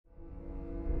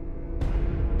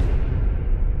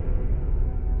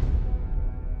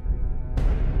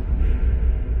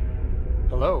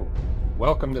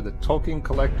Welcome to the Tolkien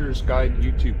Collector's Guide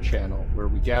YouTube channel, where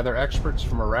we gather experts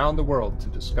from around the world to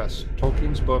discuss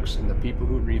Tolkien's books and the people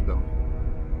who read them.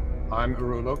 I'm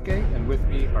Urulókë, and with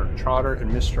me are Trotter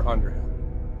and Mr. Underhill.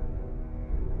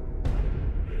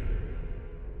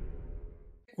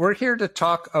 We're here to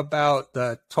talk about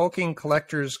the Tolkien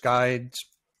Collector's Guide's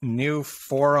new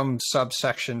forum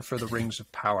subsection for the Rings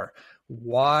of Power.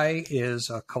 Why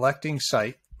is a collecting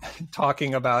site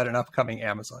talking about an upcoming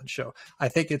Amazon show? I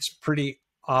think it's pretty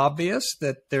obvious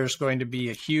that there's going to be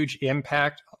a huge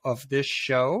impact of this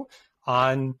show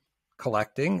on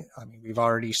collecting. I mean, we've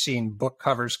already seen book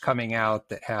covers coming out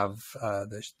that have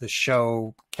the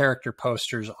show character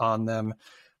posters on them.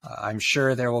 I'm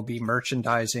sure there will be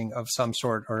merchandising of some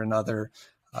sort or another.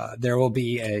 There will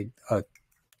be a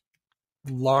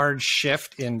large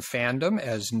shift in fandom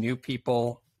as new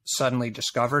people suddenly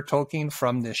discover Tolkien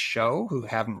from this show who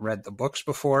haven't read the books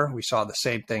before. We saw the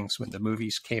same things when the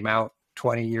movies came out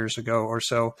 20 years ago or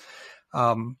so.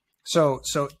 So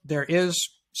there is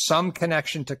some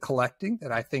connection to collecting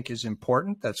that I think is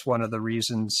important. That's one of the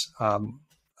reasons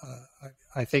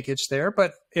I think it's there.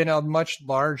 But in a much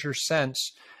larger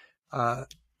sense,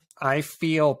 I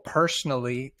feel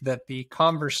personally that the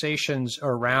conversations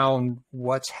around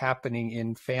what's happening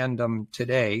in fandom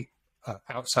today,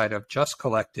 outside of just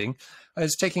collecting,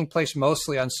 is taking place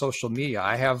mostly on social media.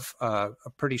 I have a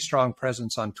pretty strong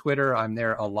presence on Twitter. I'm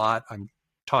there a lot. I'm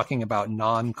talking about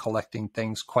non-collecting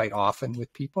things quite often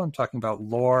with people. I'm talking about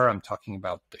lore. I'm talking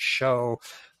about the show.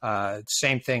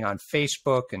 Same thing on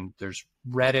Facebook, and there's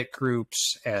Reddit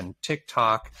groups and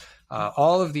TikTok.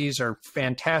 All of these are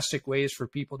fantastic ways for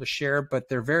people to share, but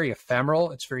they're very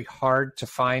ephemeral. It's very hard to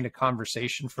find a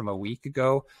conversation from a week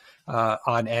ago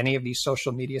on any of these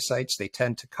social media sites. They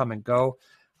tend to come and go.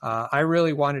 I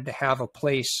really wanted to have a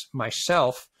place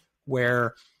myself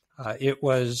where it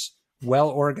was well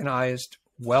organized,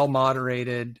 well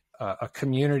moderated, a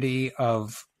community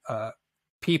of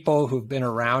people who've been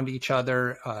around each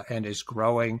other and is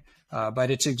growing.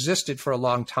 But it's existed for a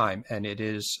long time, and it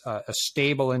is a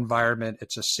stable environment.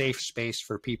 It's a safe space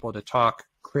for people to talk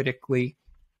critically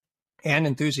and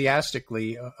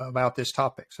enthusiastically about this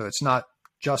topic. So it's not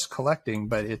just collecting,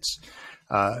 but it's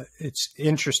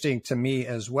interesting to me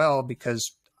as well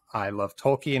because I love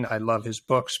Tolkien. I love his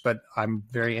books, but I'm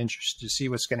very interested to see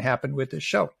what's going to happen with this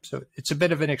show. So it's a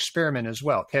bit of an experiment as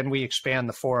well. Can we expand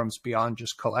the forums beyond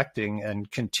just collecting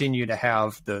and continue to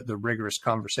have the rigorous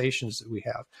conversations that we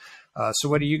have? So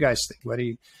what do you guys think?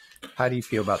 How do you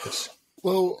feel about this?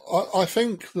 Well, I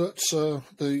think that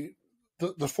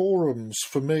the forums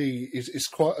for me is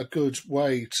quite a good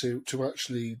way to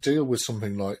actually deal with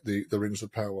something like the Rings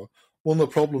of Power. One of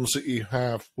the problems that you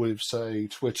have with, say,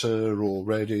 Twitter or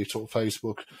Reddit or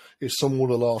Facebook is someone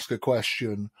will ask a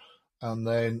question and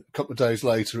then a couple of days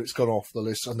later it's gone off the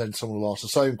list, and then someone will ask the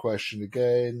same question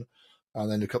again,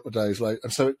 and then a couple of days later.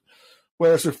 And so,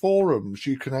 whereas with forums,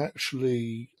 you can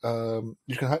actually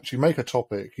make a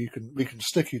topic. We can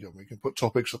sticky them. We can put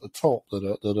topics at the top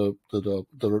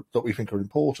that we think are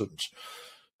important.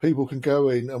 People can go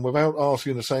in and without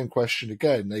asking the same question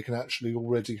again, they can actually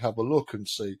already have a look and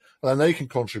see, and then they can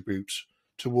contribute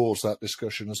towards that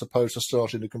discussion as opposed to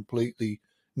starting a completely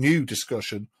new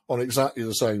discussion on exactly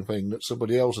the same thing that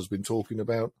somebody else has been talking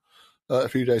about a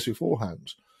few days beforehand.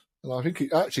 And I think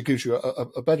it actually gives you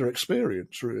a better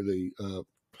experience, really,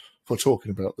 for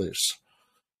talking about this.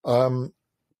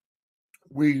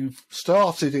 We've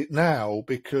started it now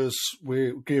because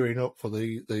we're gearing up for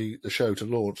the show to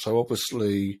launch. So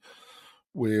obviously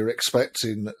we're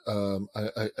expecting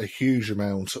a huge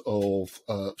amount of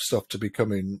stuff to be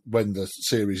coming when the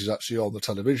series is actually on the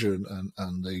television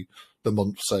and the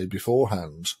month, say,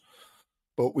 beforehand.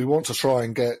 But we want to try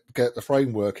and get the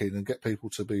framework in and get people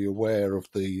to be aware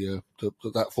of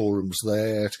that forum's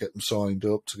there, to get them signed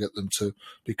up, to get them to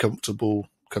be comfortable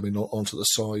coming onto the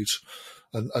site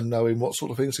and knowing what sort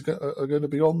of things are going to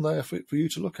be on there for you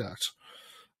to look at.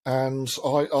 And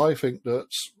I think that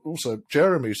also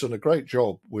Jeremy's done a great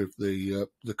job with the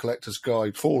Collector's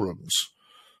Guide forums.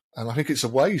 And I think it's a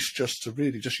waste just to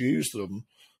really just use them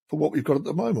for what we've got at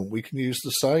the moment. We can use the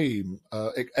same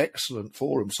excellent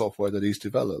forum software that he's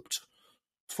developed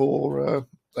for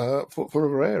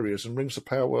other areas, and Rings of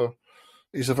Power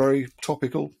is a very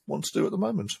topical one to do at the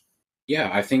moment. Yeah,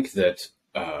 I think that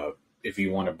if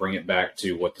you want to bring it back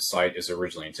to what the site is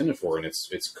originally intended for, and it's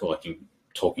collecting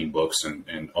Tolkien books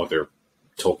and other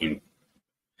Tolkien,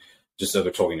 just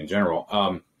other Tolkien in general.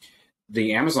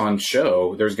 The Amazon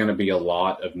show, there's going to be a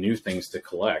lot of new things to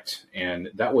collect. And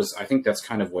I think that's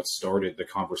kind of what started the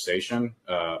conversation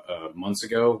months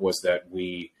ago, was that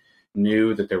we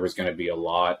knew that there was going to be a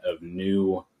lot of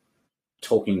new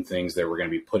Tolkien things that were going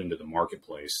to be put into the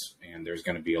marketplace, and there's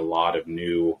going to be a lot of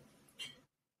new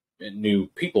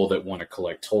people that want to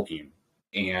collect Tolkien.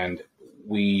 And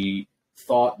we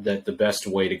thought that the best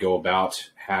way to go about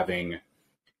having,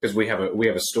 because we have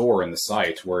a store in the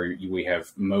site where we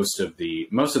have most of the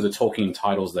Tolkien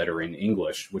titles that are in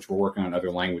English, which we're working on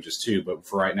other languages too, but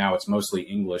for right now it's mostly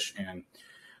English. And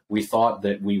we thought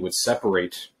that we would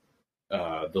separate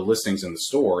the listings in the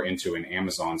store into an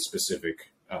Amazon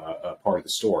specific part of the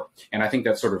store. And I think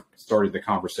that sort of started the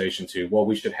conversation to, well,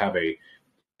 we should have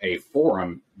a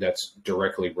forum that's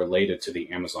directly related to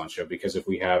the Amazon show, because if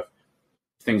we have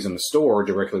things in the store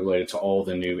directly related to all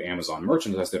the new Amazon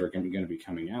merchandise that are going to be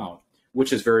coming out,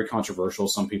 which is very controversial.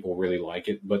 Some people really like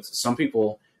it, but some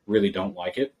people really don't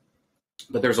like it.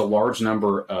 But there's a large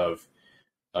number of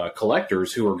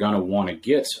collectors who are going to want to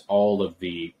get all of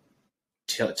the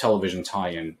television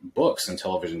tie-in books and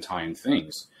television tie-in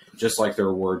things, just like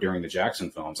there were during the Jackson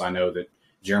films. I know that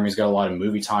Jeremy's got a lot of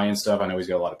movie tie-in stuff. I know he's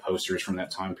got a lot of posters from that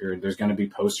time period. There's going to be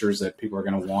posters that people are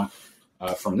going to want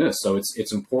from this. So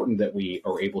it's important that we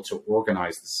are able to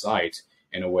organize the site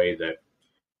in a way that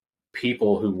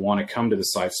people who want to come to the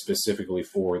site specifically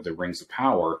for the Rings of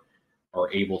Power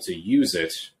are able to use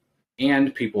it,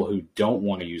 and people who don't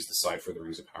want to use the site for the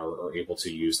Rings of Power are able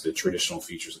to use the traditional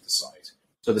features of the site.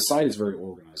 So the site is very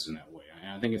organized in that way.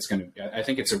 And I think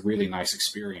it's a really nice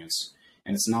experience,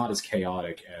 and it's not as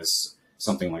chaotic as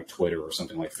something like Twitter or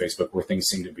something like Facebook, where things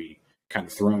seem to be kind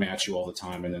of thrown at you all the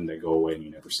time and then they go away and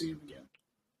you never see them again.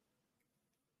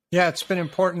 Yeah, it's been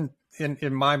important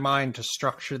in my mind to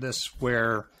structure this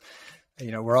where,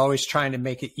 we're always trying to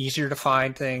make it easier to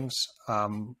find things.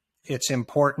 It's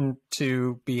important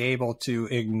to be able to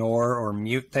ignore or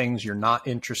mute things you're not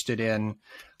interested in,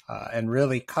 and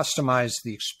really customize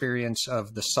the experience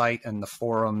of the site and the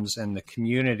forums and the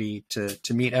community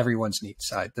to meet everyone's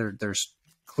needs. There's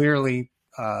clearly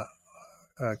a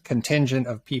contingent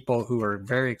of people who are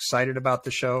very excited about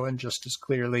the show, and just as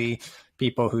clearly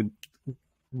people who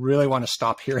really want to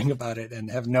stop hearing about it and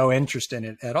have no interest in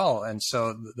it at all. And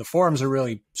so the forums are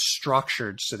really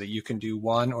structured so that you can do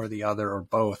one or the other or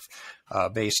both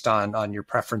based on your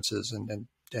preferences,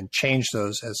 and change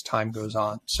those as time goes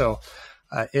on. So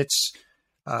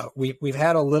we've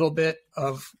had a little bit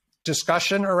of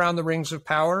discussion around the Rings of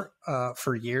Power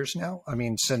for years now. I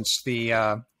mean, since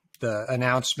the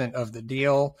announcement of the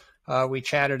deal, we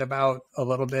chatted about a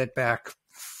little bit back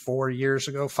 5 years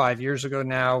ago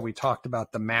now. We talked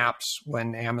about the maps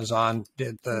when Amazon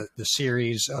did the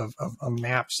series of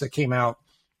maps that came out.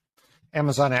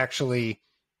 Amazon actually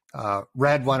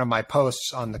read one of my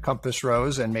posts on the Compass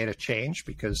Rose and made a change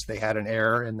because they had an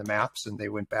error in the maps, and they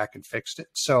went back and fixed it.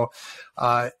 So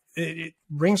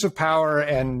Rings of Power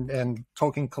and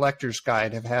Tolkien Collector's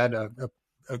Guide have had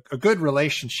a good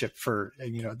relationship for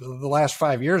the last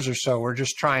 5 years or so. We're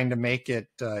just trying to make it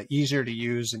easier to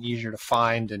use and easier to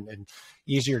find, and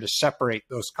easier to separate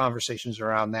those conversations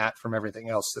around that from everything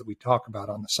else that we talk about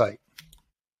on the site.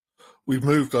 We've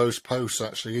moved those posts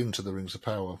actually into the Rings of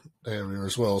Power area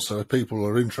as well. So if people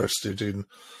are interested in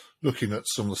looking at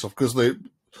some of the stuff, because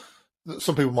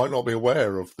some people might not be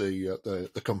aware of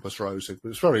the Compass Rosing, but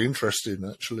it's very interesting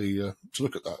actually to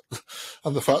look at that.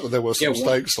 And the fact that there were some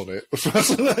mistakes on it was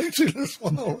fascinating as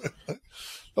well.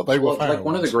 But they were found. Like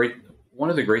one of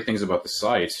the great things about the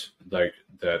site, like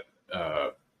that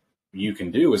you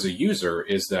can do as a user,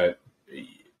 is that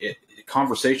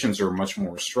conversations are much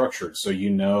more structured,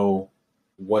 so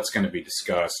what's going to be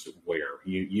discussed where.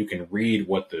 You can read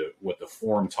what the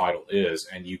forum title is,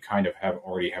 and you kind of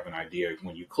already have an idea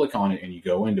when you click on it and you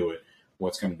go into it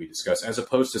what's going to be discussed, as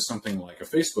opposed to something like a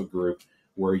Facebook group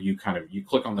where you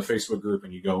click on the Facebook group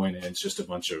and you go in and it's just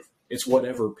it's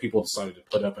whatever people decided to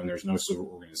put up, and there's no sort of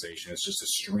organization. It's just a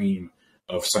stream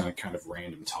of some kind of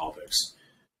random topics.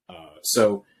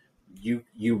 So you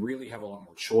really have a lot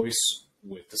more choice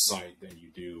with the site than you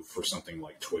do for something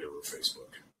like Twitter or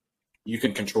Facebook. You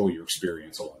can control your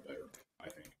experience a lot better, I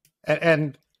think.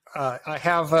 And I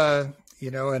have a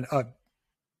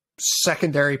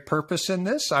secondary purpose in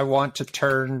this. I want to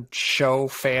turn show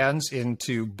fans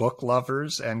into book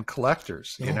lovers and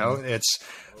collectors. It's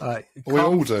we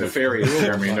all do. Nefarious,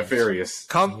 Jeremy, nefarious.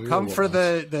 Come for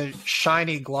the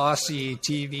shiny, glossy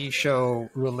TV show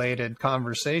related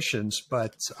conversations,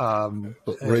 but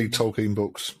read Tolkien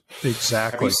books.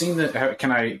 Exactly. Have you seen that?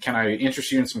 Can I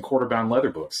interest you in some quarter-bound leather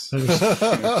books?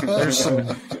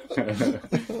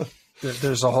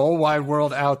 There's a whole wide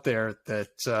world out there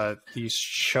that these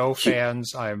show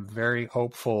fans, I'm very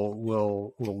hopeful,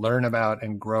 will learn about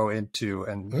and grow into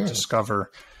and discover.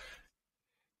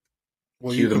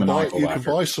 Well, Cue you the can maniacal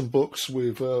laughter. buy some books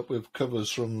with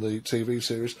covers from the TV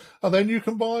series, and then you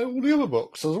can buy all the other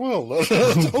books as well.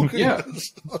 Yeah.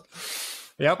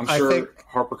 Yep, I'm I sure think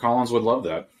HarperCollins would love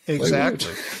that.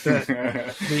 exactly.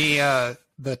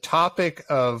 The topic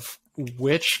of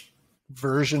which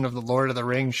version of the Lord of the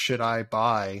Rings should I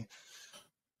buy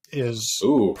is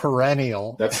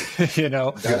perennial. That's you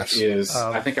know, that is.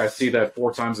 I think I see that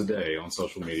 4 times a day on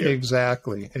social media.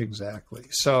 Exactly.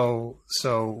 So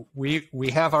we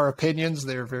have our opinions.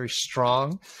 They're very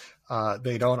strong.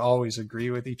 They don't always agree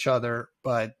with each other,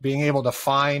 but being able to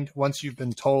find, once you've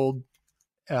been told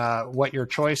what your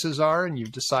choices are and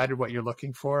you've decided what you're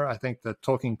looking for, I think the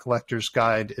Tolkien Collector's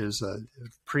Guide is a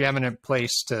preeminent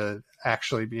place to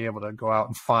actually be able to go out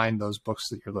and find those books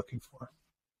that you're looking for.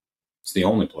 It's the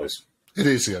only place. It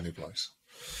is the only place.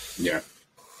 Yeah.